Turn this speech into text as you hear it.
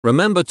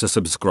Remember to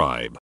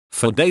subscribe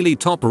for daily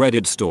top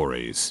Reddit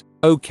stories.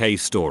 Okay,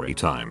 story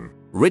time.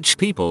 Rich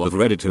people of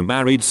Reddit who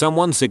married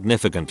someone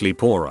significantly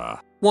poorer.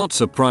 What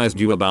surprised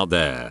you about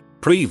their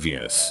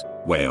previous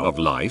way of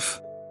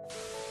life?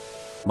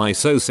 My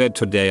so said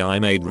today I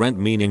made rent,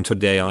 meaning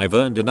today I've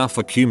earned enough,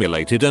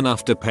 accumulated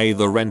enough to pay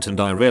the rent, and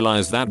I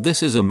realized that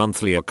this is a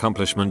monthly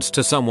accomplishment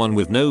to someone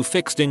with no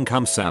fixed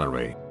income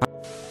salary.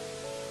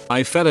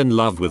 I fell in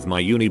love with my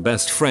uni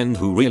best friend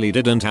who really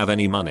didn't have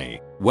any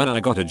money. When I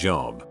got a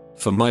job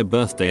for my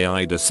birthday,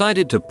 I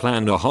decided to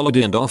plan a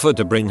holiday and offered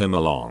to bring him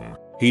along.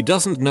 He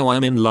doesn't know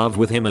I'm in love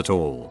with him at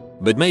all,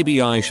 but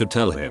maybe I should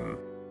tell him.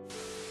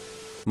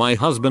 My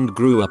husband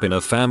grew up in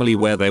a family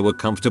where they were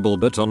comfortable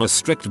but on a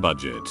strict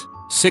budget.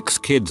 6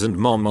 kids and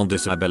mom on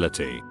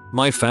disability.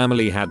 My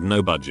family had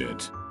no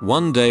budget.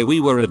 One day we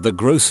were at the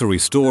grocery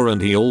store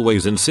and he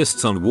always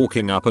insists on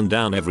walking up and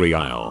down every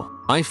aisle.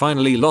 I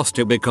finally lost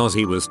it because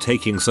he was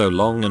taking so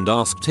long and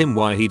asked him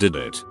why he did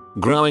it.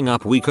 Growing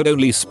up we could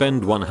only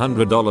spend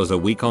 $100 a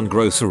week on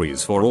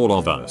groceries for all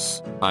of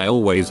us. I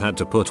always had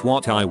to put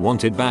what I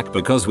wanted back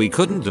because we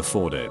couldn't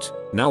afford it.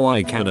 Now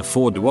I can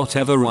afford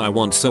whatever I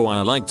want, so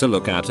I like to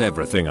look at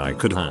everything I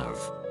could have.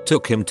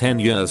 Took him 10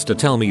 years to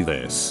tell me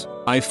this.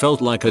 I felt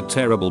like a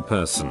terrible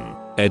person.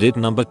 Edit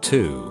number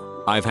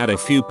 2. I've had a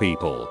few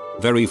people,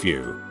 very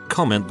few,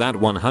 comment that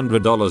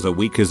 $100 a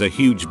week is a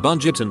huge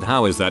budget and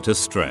how is that a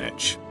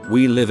stretch?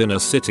 We live in a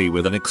city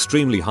with an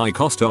extremely high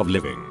cost of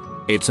living.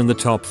 It's in the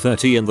top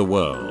 30 in the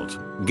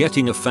world.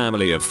 Getting a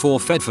family of 4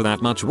 fed for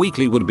that much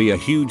weekly would be a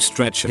huge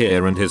stretch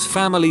here, and his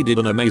family did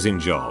an amazing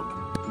job.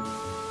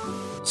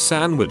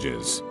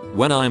 Sandwiches.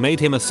 When I made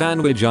him a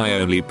sandwich I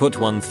only put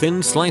one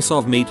thin slice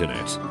of meat in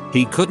it.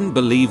 He couldn't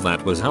believe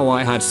that was how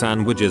I had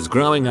sandwiches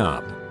growing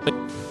up.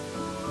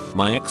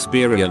 My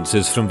experience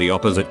is from the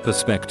opposite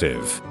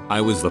perspective.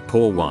 I was the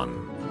poor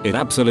one. It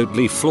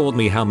absolutely floored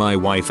me how my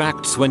wife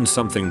acts when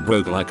something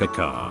broke, like a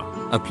car,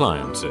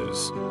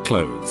 appliances,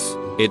 clothes,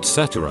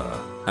 etc.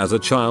 As a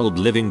child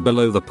living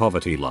below the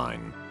poverty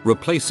line,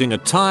 replacing a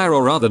tire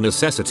or other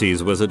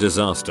necessities was a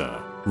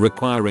disaster,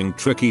 requiring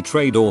tricky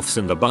trade-offs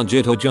in the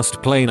budget or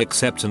just plain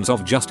acceptance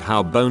of just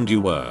how boned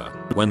you were.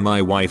 When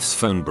my wife's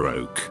phone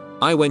broke,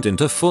 I went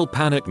into full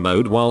panic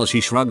mode while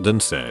she shrugged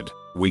and said,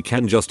 "We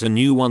can just a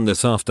new one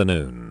this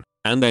afternoon."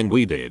 And then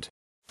we did.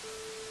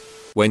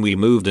 When we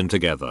moved in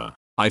together,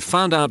 I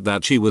found out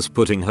that she was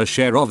putting her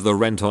share of the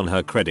rent on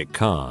her credit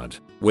card,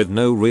 with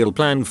no real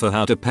plan for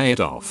how to pay it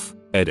off.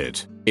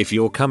 Edit. If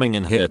you're coming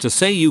in here to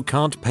say you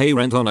can't pay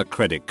rent on a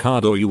credit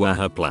card or you were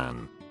her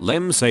plan,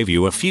 lem save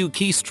you a few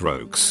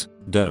keystrokes.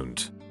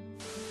 Don't.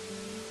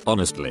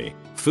 Honestly,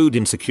 food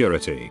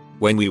insecurity.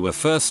 When we were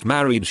first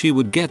married she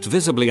would get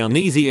visibly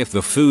uneasy if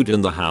the food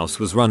in the house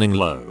was running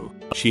low.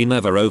 She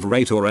never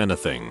overate or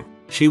anything.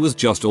 She was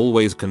just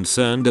always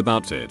concerned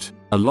about it.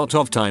 A lot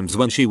of times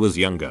when she was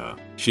younger,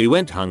 she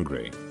went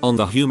hungry. On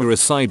the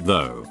humorous side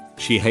though,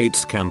 she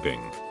hates camping.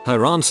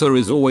 Her answer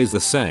is always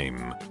the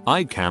same.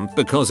 I camped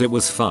because it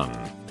was fun.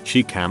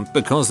 She camped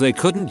because they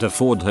couldn't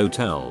afford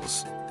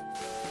hotels.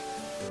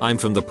 I'm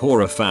from the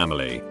poorer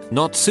family,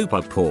 not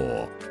super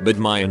poor, but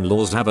my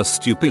in-laws have a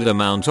stupid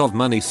amount of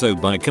money, so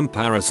by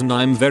comparison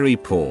I'm very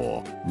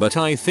poor. But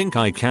I think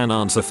I can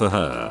answer for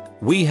her.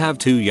 We have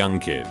 2 young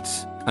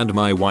kids, and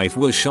my wife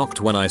was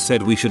shocked when I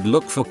said we should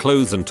look for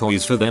clothes and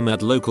toys for them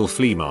at local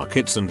flea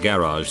markets and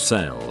garage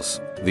sales.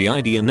 The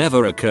idea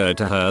never occurred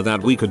to her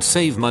that we could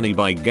save money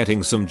by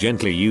getting some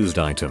gently used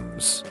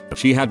items.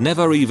 She had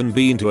never even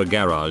been to a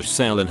garage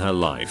sale in her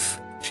life.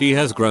 She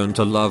has grown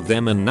to love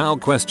them and now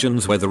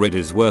questions whether it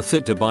is worth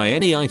it to buy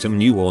any item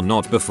new or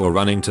not before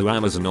running to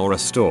Amazon or a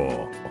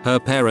store. Her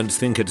parents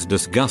think it's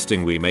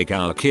disgusting we make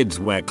our kids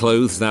wear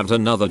clothes that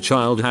another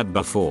child had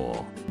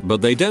before,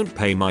 but they don't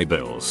pay my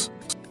bills.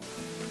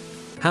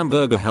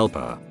 Hamburger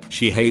helper.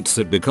 She hates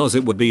it because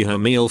it would be her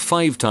meal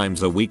 5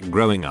 times a week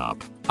growing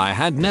up. I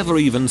had never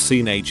even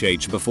seen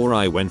HH before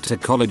I went to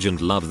college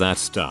and love that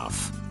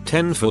stuff.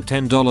 10 for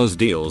 $10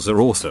 deals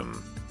are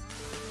awesome.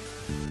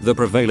 The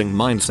prevailing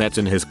mindset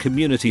in his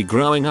community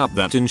growing up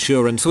that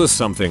insurance was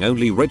something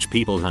only rich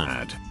people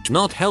had,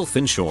 not health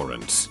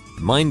insurance.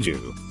 Mind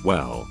you,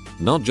 well,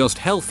 not just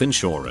health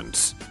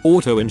insurance,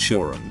 auto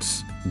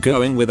insurance.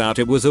 Going without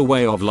it was a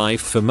way of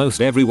life for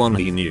most everyone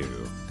he knew.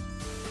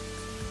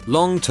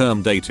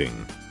 Long-term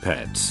dating,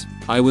 pets.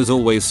 I was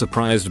always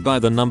surprised by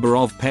the number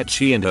of pets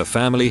she and her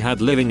family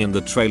had living in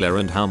the trailer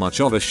and how much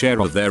of a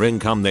share of their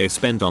income they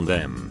spent on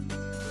them.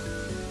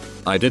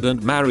 I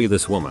didn't marry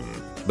this woman,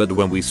 but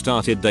when we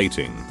started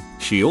dating,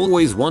 she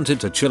always wanted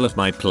to chill at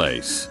my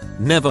place,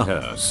 never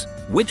hers,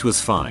 which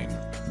was fine.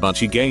 But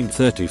she gained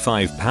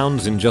 35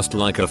 pounds in just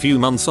like a few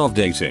months of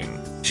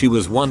dating. She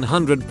was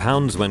 100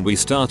 pounds when we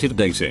started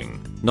dating.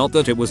 Not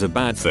that it was a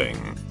bad thing.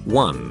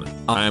 1.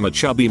 I am a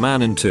chubby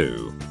man, and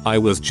 2. I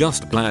was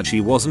just glad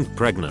she wasn't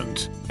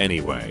pregnant.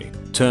 Anyway,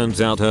 turns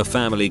out her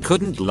family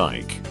couldn't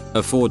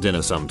afford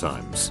dinner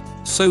sometimes.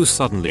 So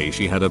suddenly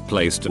she had a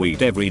place to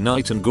eat every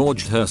night and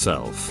gorged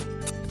herself.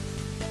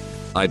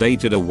 I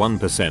dated a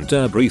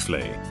 1%er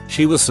briefly.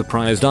 She was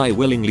surprised I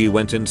willingly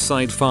went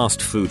inside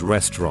fast food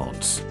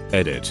restaurants.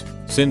 Edit.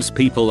 Since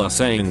people are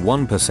saying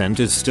 1%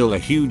 is still a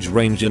huge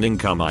range in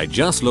income, I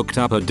just looked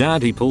up her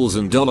daddy pulls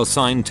in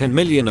 $10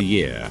 million a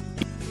year.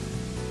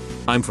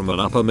 I'm from an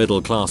upper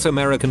middle class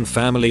American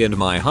family and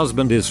my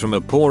husband is from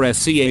a poor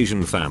SC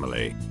Asian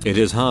family. It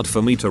is hard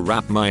for me to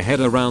wrap my head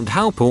around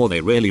how poor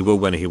they really were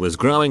when he was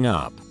growing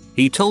up.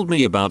 He told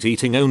me about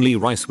eating only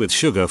rice with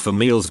sugar for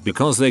meals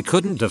because they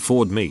couldn't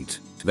afford meat.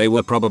 They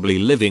were probably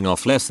living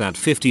off less than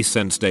 50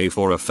 cents a day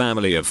for a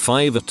family of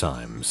 5 at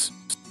times.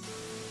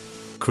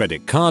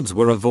 Credit cards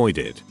were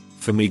avoided.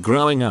 For me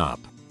growing up,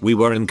 we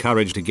were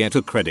encouraged to get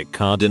a credit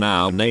card in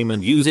our name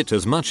and use it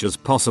as much as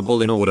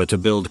possible in order to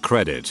build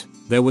credit.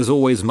 There was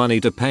always money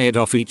to pay it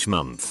off each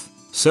month.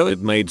 So it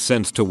made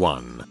sense to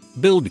 1.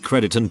 Build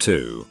credit and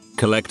 2.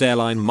 Collect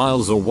airline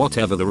miles or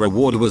whatever the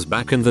reward was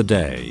back in the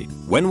day.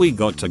 When we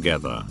got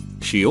together,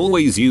 she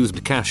always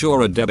used cash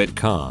or a debit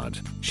card.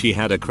 She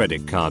had a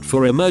credit card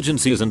for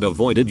emergencies and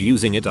avoided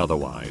using it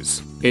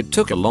otherwise. It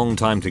took a long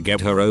time to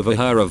get her over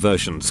her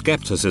aversion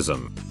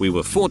skepticism. We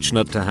were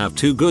fortunate to have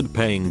 2 good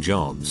paying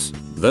jobs,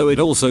 though it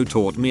also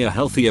taught me a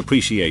healthy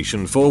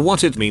appreciation for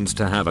what it means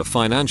to have a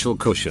financial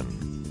cushion.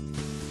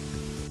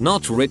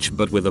 Not rich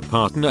but with a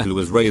partner who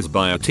was raised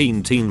by a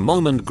teen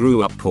mom and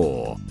grew up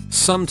poor.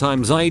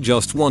 Sometimes I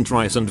just want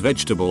rice and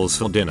vegetables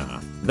for dinner.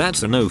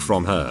 That's a no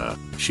from her.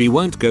 She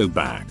won't go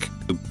back.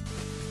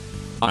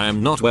 I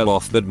am not well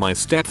off but my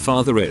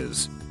stepfather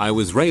is. I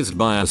was raised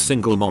by a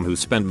single mom who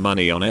spent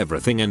money on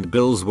everything and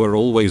bills were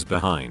always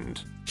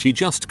behind. She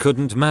just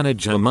couldn't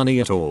manage her money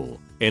at all.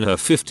 In her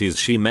 50s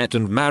she met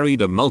and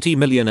married a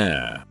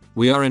multi-millionaire.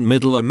 We are in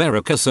middle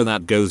America so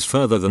that goes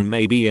further than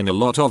maybe in a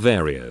lot of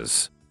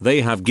areas.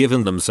 They have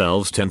given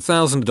themselves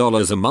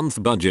 $10,000 a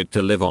month budget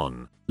to live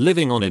on,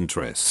 living on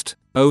interest,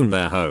 own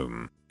their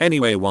home.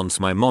 Anyway, once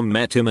my mom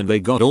met him and they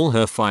got all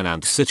her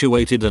finance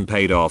situated and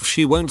paid off,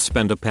 she won't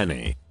spend a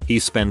penny. He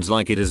spends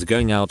like it is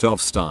going out of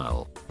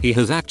style. He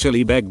has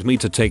actually begged me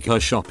to take her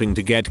shopping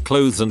to get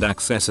clothes and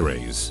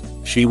accessories.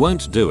 She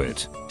won't do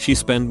it. She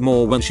spent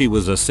more when she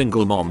was a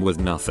single mom with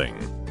nothing.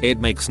 It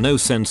makes no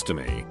sense to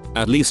me.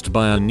 At least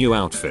buy a new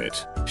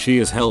outfit. She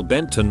is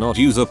hell-bent to not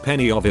use a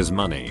penny of his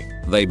money.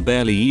 They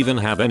barely even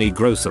have any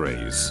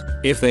groceries.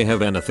 If they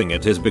have anything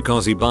it is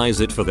because he buys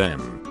it for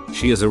them.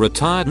 She is a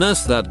retired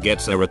nurse that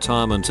gets a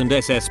retirement and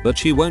SS but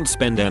she won't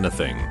spend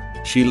anything.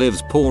 She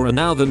lives poorer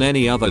now than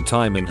any other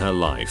time in her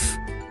life.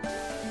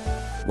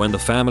 When the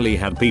family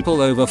had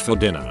people over for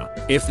dinner,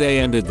 if they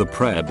ended the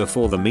prayer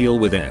before the meal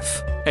with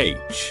F,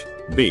 H,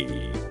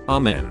 B,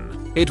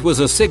 Amen, it was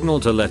a signal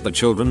to let the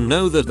children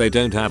know that they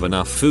don't have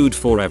enough food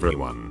for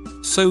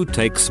everyone. So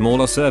take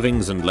smaller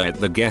servings and let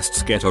the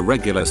guests get a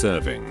regular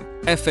serving.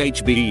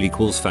 FHB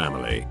equals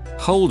family.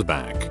 Hold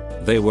back.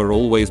 They were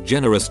always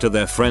generous to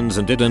their friends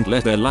and didn't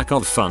let their lack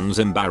of funds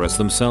embarrass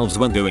themselves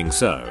when doing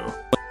so.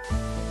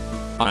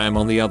 I am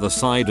on the other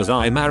side as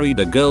I married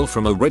a girl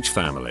from a rich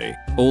family,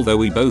 although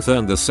we both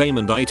earn the same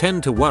and I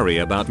tend to worry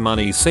about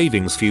money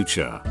savings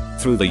future.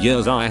 Through the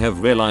years I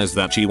have realized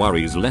that she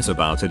worries less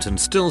about it and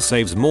still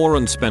saves more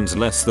and spends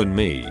less than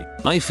me.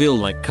 I feel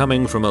like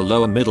coming from a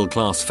lower middle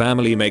class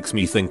family makes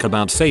me think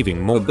about saving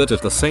more, but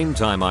at the same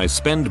time I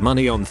spend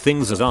money on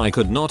things as I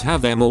could not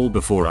have them all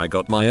before I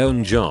got my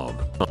own job.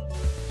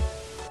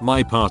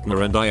 My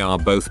partner and I are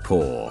both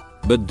poor,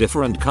 but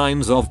different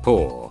kinds of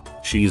poor.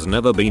 She's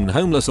never been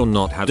homeless or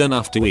not had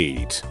enough to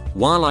eat,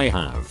 while I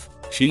have.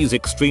 She's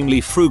extremely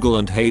frugal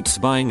and hates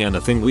buying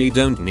anything we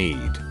don't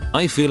need.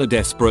 I feel a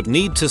desperate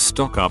need to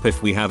stock up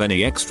if we have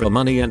any extra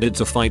money, and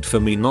it's a fight for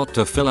me not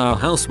to fill our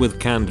house with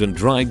canned and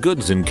dry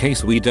goods in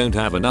case we don't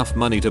have enough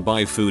money to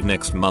buy food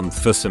next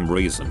month for some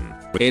reason.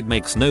 It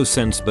makes no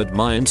sense, but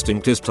my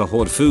instinct is to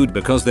hoard food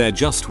because there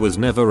just was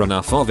never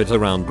enough of it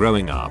around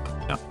growing up.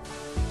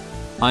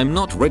 I'm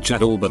not rich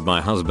at all, but my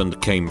husband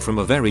came from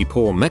a very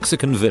poor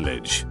Mexican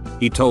village.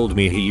 He told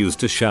me he used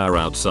to shower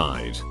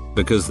outside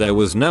because there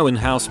was no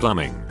in-house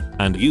plumbing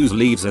and use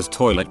leaves as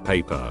toilet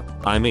paper.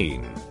 I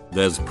mean,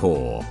 there's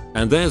poor,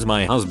 and there's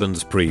my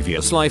husband's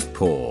previous life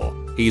poor.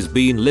 He's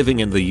been living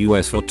in the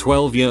US for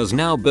 12 years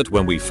now, but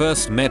when we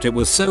first met it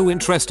was so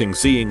interesting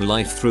seeing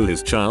life through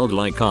his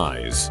childlike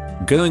eyes.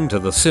 Going to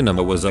the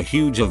cinema was a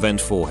huge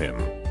event for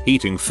him.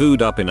 Heating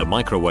food up in a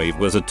microwave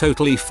was a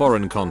totally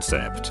foreign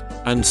concept.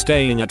 And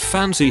staying at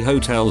fancy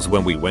hotels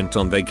when we went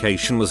on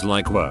vacation was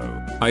like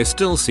whoa. I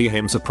still see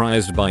him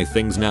surprised by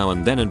things now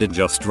and then, and it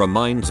just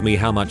reminds me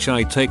how much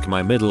I take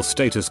my middle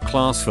status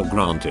class for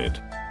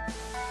granted.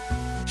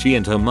 She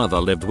and her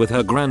mother lived with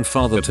her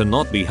grandfather to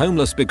not be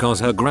homeless because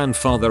her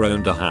grandfather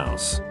owned a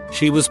house.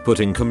 She was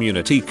putting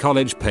community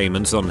college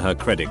payments on her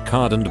credit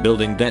card and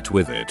building debt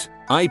with it.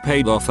 I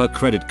paid off her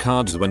credit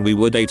cards when we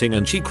were dating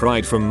and she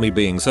cried from me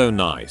being so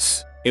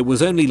nice. It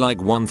was only like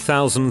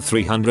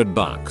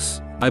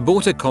 $1,300. I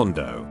bought a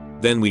condo.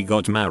 Then we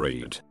got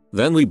married.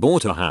 Then we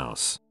bought a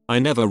house. I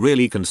never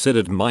really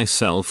considered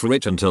myself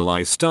rich until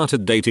I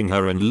started dating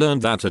her and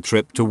learned that a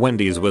trip to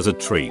Wendy's was a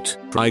treat.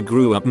 I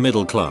grew up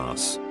middle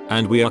class.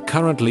 and we are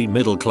currently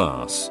middle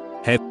class.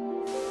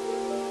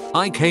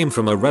 I came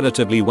from a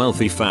relatively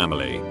wealthy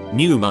family,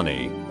 new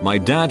money. My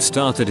dad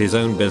started his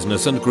own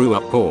business and grew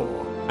up poor,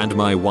 and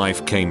my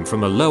wife came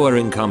from a lower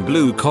income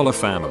blue collar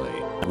family.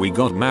 We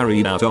got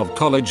married out of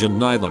college and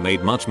neither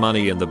made much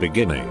money in the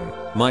beginning.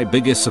 My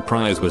biggest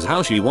surprise was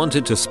how she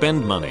wanted to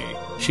spend money.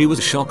 She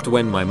was shocked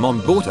when my mom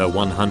bought her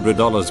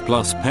 $100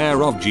 plus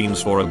pair of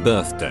jeans for a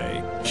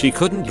birthday. She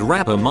couldn't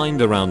wrap her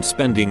mind around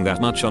spending that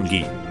much on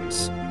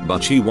jeans.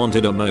 But she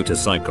wanted a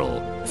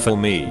motorcycle for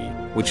me,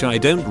 which I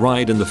don't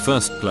ride in the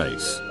first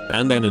place,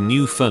 and then a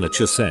new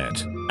furniture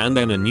set, and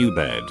then a new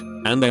bed,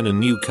 and then a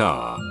new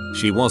car.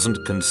 She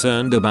wasn't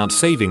concerned about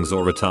savings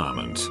or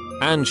retirement,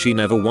 and she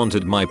never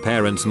wanted my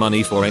parents'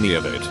 money for any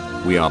of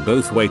it. We are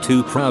both way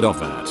too proud of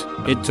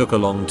that. It took a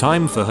long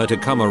time for her to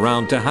come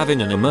around to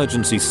having an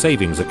emergency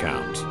savings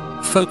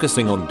account,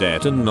 focusing on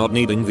debt and not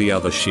needing the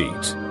other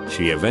sheet.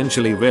 She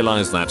eventually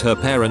realized that her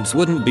parents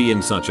wouldn't be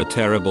in such a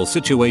terrible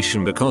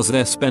situation because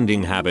their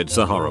spending habits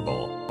are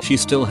horrible. She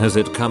still has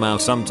it come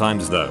out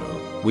sometimes though.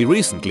 We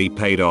recently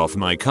paid off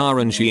my car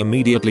and she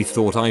immediately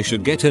thought I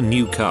should get a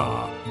new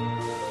car.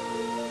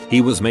 He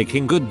was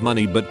making good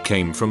money but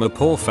came from a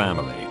poor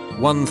family.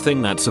 One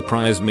thing that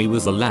surprised me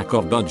was the lack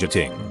of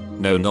budgeting.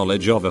 No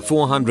knowledge of a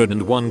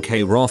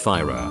 401k Roth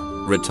IRA.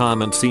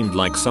 Retirement seemed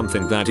like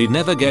something that he'd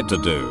never get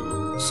to do.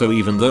 So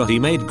even though he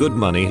made good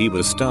money, he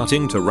was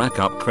starting to rack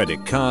up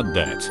credit card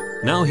debt.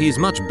 Now he's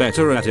much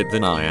better at it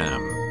than I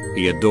am.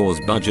 He adores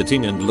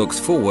budgeting and looks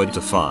forward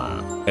to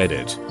FIRE.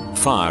 Edit.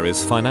 FIRE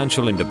is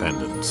financial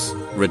independence.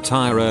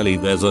 Retire early.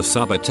 There's a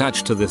sub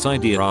attached to this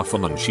idea of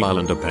financial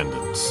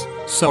independence.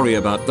 Sorry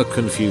about the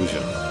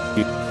confusion.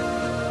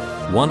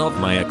 One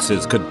of my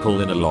exes could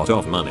pull in a lot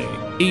of money,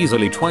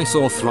 easily twice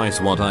or thrice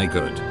what I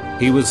could.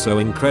 He was so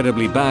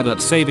incredibly bad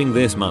at saving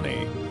this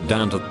money,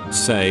 down to,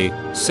 say,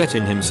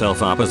 setting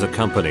himself up as a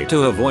company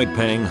to avoid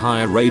paying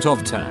higher rate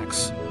of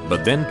tax,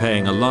 but then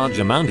paying a large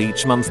amount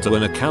each month to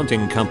an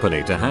accounting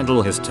company to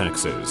handle his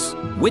taxes,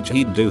 which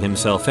he'd do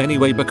himself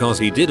anyway because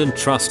he didn't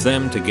trust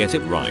them to get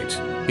it right.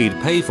 He'd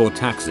pay for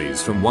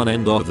taxis from one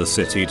end of the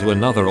city to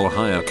another or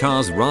hire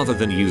cars rather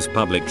than use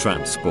public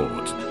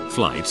transport.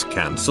 Flights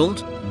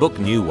cancelled, book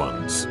new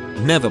ones,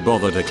 never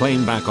bother to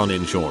claim back on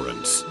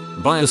insurance,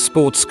 buy a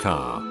sports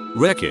car,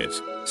 wreck it,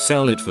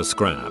 sell it for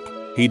scrap.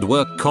 He'd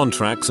work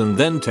contracts and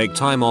then take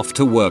time off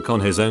to work on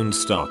his own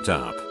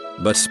startup,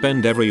 but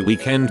spend every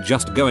weekend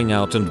just going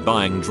out and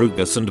buying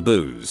drugs and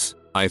booze.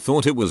 I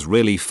thought it was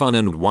really fun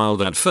and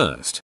wild at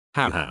first.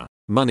 Haha,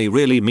 money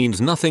really means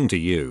nothing to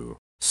you.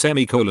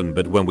 Semicolon.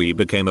 But when we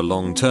became a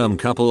long-term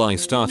couple I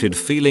started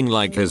feeling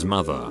like his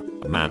mother.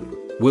 Man,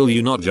 will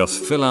you not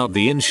just fill out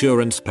the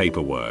insurance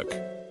paperwork?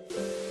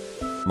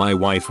 My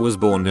wife was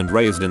born and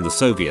raised in the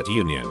Soviet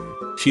Union.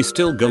 She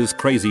still goes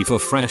crazy for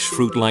fresh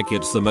fruit like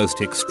it's the most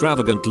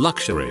extravagant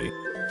luxury.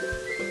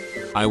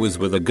 I was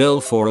with a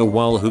girl for a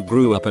while who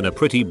grew up in a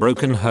pretty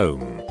broken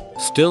home.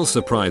 Still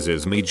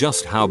surprises me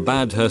just how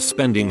bad her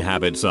spending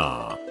habits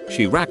are.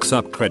 She racks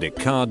up credit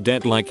card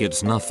debt like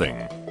it's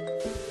nothing.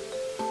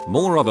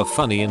 More of a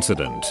funny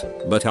incident,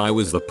 but I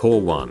was the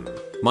poor one.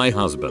 My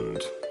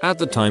husband, at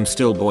the time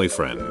still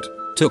boyfriend,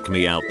 took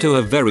me out to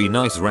a very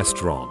nice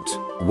restaurant.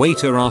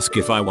 Waiter asked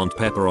if I want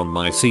pepper on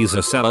my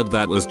Caesar salad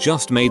that was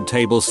just made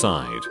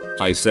tableside.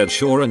 I said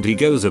sure and he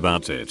goes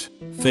about it.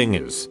 Thing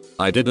is,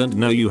 I didn't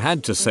know you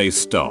had to say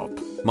stop.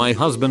 My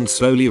husband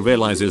slowly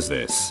realizes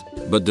this,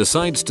 but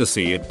decides to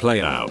see it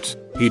play out.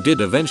 He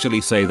did eventually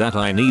say that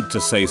I need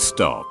to say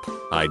stop.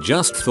 I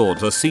just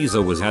thought a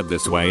Caesar was had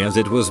this way as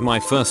it was my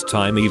first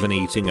time even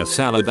eating a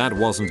salad that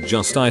wasn't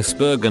just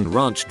iceberg and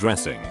ranch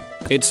dressing.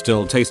 It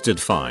still tasted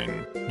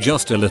fine,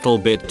 just a little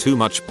bit too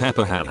much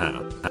pepper.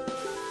 Haha.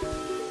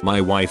 My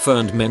wife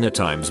earned many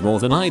times more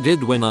than I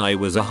did when I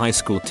was a high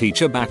school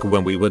teacher back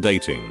when we were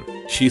dating.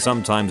 She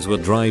sometimes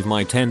would drive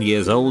my 10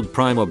 years old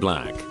Primer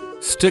black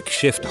stick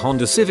shift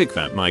Honda Civic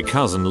that my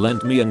cousin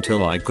lent me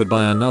until I could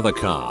buy another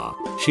car.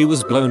 She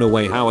was blown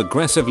away how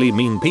aggressively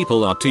mean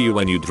people are to you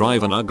when you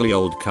drive an ugly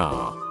old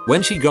car.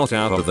 When she got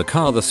out of the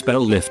car the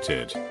spell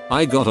lifted.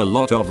 I got a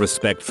lot of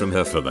respect from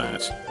her for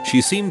that.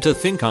 She seemed to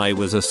think I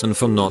was a son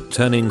for not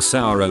turning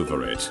sour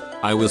over it.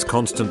 I was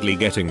constantly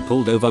getting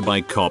pulled over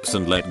by cops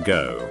and let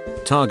go,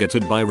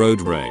 targeted by road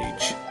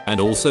rage,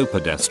 and also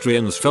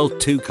pedestrians felt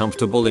too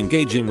comfortable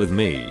engaging with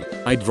me.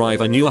 I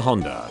drive a new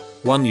Honda,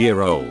 1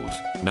 year old,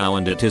 now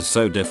and it is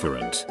so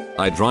different.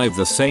 I drive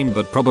the same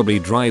but probably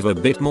drive a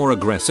bit more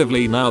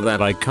aggressively now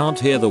that I can't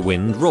hear the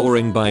wind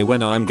roaring by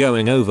when I'm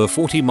going over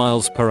 40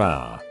 miles per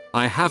hour.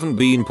 I haven't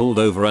been pulled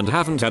over and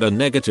haven't had a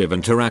negative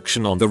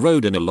interaction on the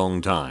road in a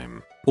long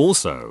time.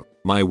 Also,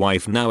 my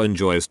wife now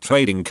enjoys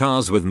trading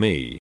cars with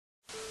me.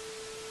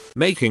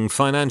 Making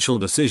financial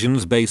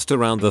decisions based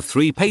around the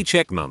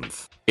 3-paycheck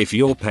month. If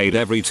you're paid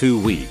every 2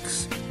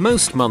 weeks,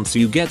 most months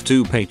you get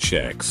 2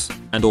 paychecks,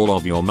 and all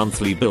of your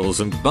monthly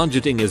bills and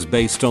budgeting is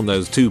based on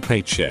those 2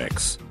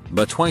 paychecks.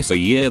 But twice a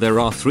year there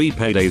are 3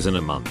 paydays in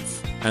a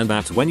month, and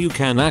that's when you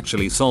can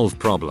actually solve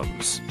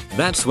problems.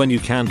 That's when you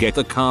can get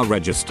the car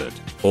registered,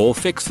 or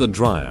fix the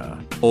dryer,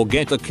 or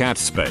get a cat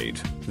spayed.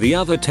 The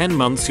other 10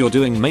 months you're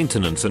doing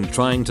maintenance and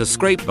trying to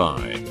scrape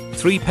by.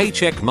 3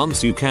 paycheck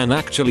months you can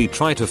actually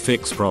try to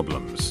fix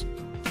problems.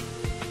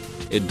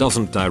 It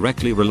doesn't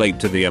directly relate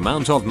to the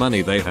amount of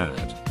money they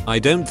had, I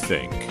don't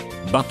think.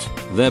 But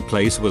their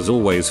place was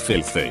always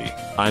filthy.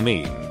 I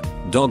mean,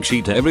 dog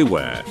shit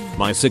everywhere.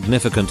 My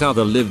significant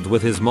other lived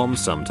with his mom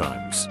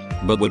sometimes,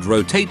 but would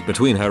rotate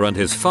between her and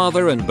his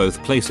father, and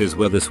both places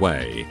were this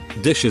way.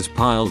 Dishes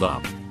piled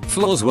up.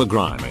 Floors were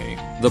grimy.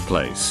 The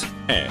place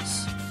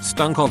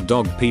stunk of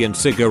dog pee and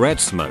cigarette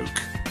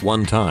smoke.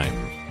 One time,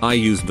 I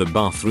used the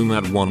bathroom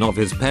at one of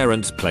his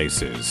parents'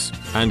 places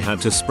and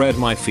had to spread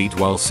my feet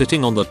while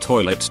sitting on the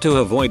toilet to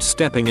avoid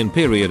stepping in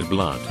period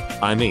blood.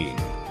 I mean,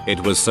 it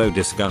was so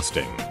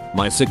disgusting.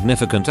 My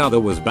significant other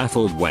was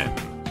baffled when,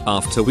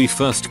 after we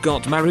first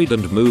got married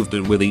and moved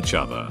in with each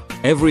other,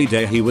 every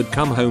day he would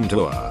come home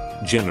to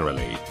a,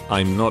 generally,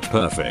 I'm not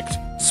perfect,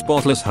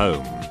 spotless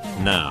home.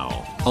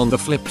 Now, on the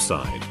flip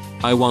side,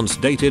 I once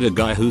dated a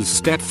guy whose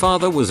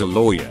stepfather was a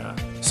lawyer,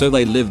 so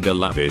they lived a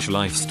lavish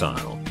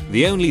lifestyle.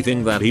 The only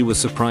thing that he was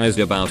surprised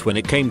about when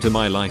it came to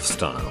my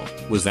lifestyle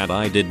was that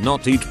I did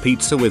not eat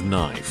pizza with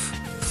knife,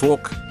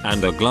 fork,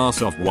 and a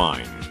glass of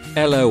wine.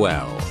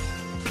 LOL.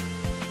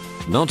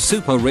 Not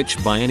super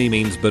rich by any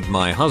means, but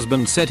my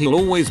husband said he'll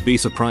always be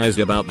surprised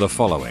about the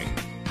following.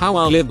 How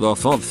I lived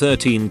off of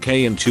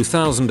 13k in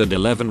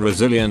 2011,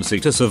 resiliency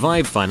to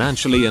survive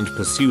financially and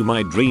pursue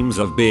my dreams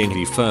of being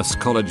the first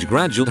college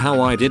graduate, how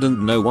I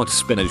didn't know what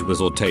spinach was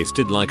or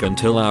tasted like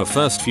until our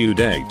first few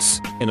dates,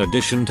 in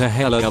addition to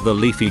hella other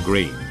leafy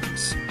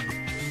greens.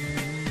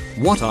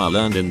 What I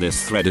learned in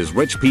this thread is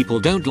rich people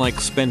don't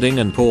like spending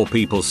and poor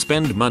people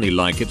spend money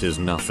like it is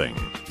nothing.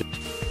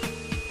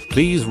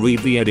 Please read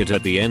the edit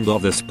at the end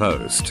of this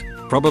post.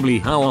 Probably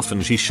how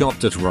often she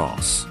shopped at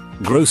Ross,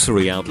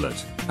 grocery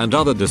outlet, and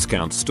other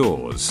discount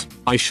stores.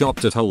 I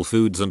shopped at Whole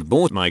Foods and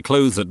bought my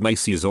clothes at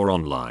Macy's or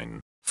online.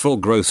 For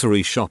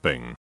grocery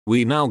shopping,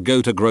 we now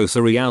go to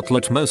grocery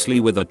outlet mostly,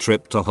 with a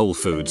trip to Whole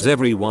Foods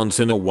every once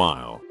in a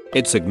while.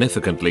 It's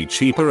significantly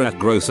cheaper at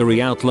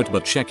grocery outlet,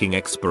 but checking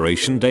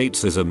expiration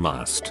dates is a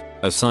must.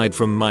 Aside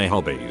from my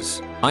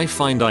hobbies, I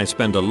find I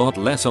spend a lot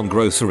less on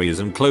groceries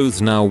and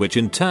clothes now, which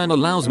in turn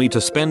allows me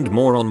to spend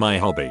more on my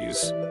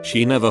hobbies.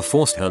 She never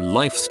forced her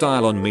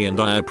lifestyle on me and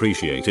I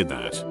appreciated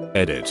that.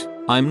 Edit.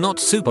 I'm not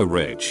super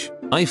rich.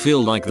 I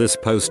feel like this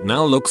post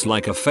now looks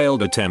like a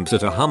failed attempt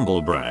at a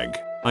humble brag.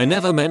 I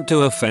never meant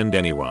to offend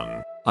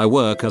anyone. I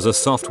work as a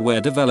software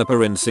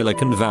developer in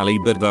Silicon Valley,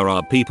 but there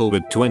are people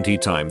with 20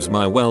 times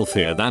my wealth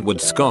here that would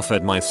scoff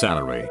at my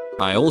salary.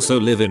 I also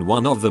live in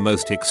one of the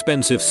most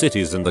expensive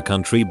cities in the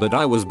country, but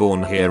I was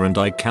born here and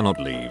I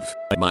cannot leave.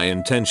 My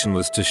intention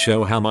was to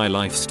show how my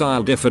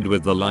lifestyle differed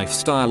with the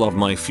lifestyle of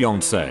my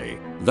fiancé.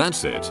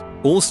 That's it.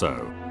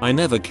 Also, I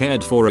never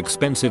cared for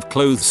expensive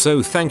clothes,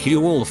 so thank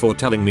you all for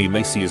telling me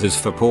Macy's is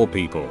for poor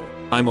people.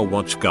 I'm a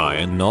watch guy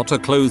and not a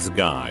clothes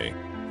guy.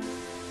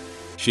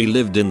 She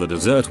lived in the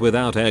desert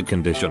without air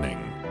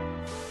conditioning.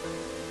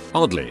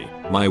 Oddly,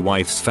 my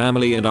wife's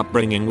family and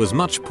upbringing was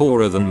much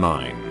poorer than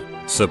mine.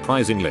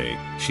 Surprisingly,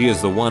 she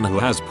is the one who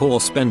has poor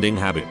spending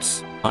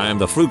habits. I am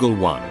the frugal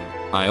one.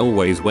 I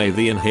always weigh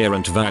the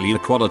inherent value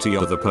quality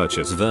of the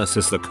purchase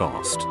versus the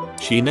cost.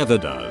 She never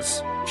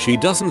does. She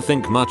doesn't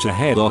think much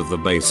ahead of the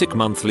basic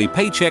monthly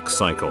paycheck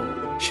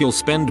cycle. She'll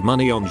spend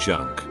money on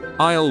junk.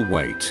 I'll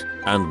wait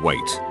and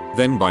wait,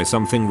 then buy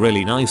something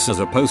really nice as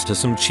opposed to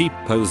some cheap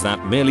pose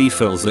that merely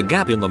fills the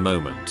gap in the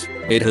moment.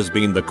 It has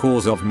been the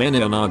cause of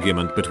many an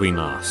argument between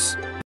us.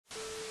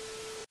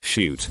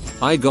 Shoot,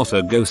 I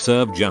gotta go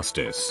serve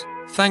justice.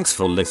 Thanks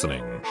for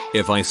listening.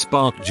 If I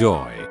sparked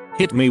joy,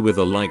 hit me with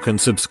a like and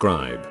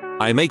subscribe.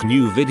 I make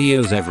new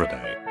videos every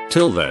day.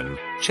 Till then,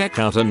 check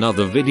out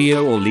another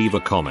video or leave a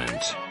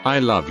comment. I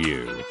love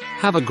you.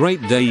 Have a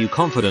great day, you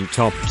confident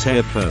top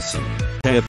tier person.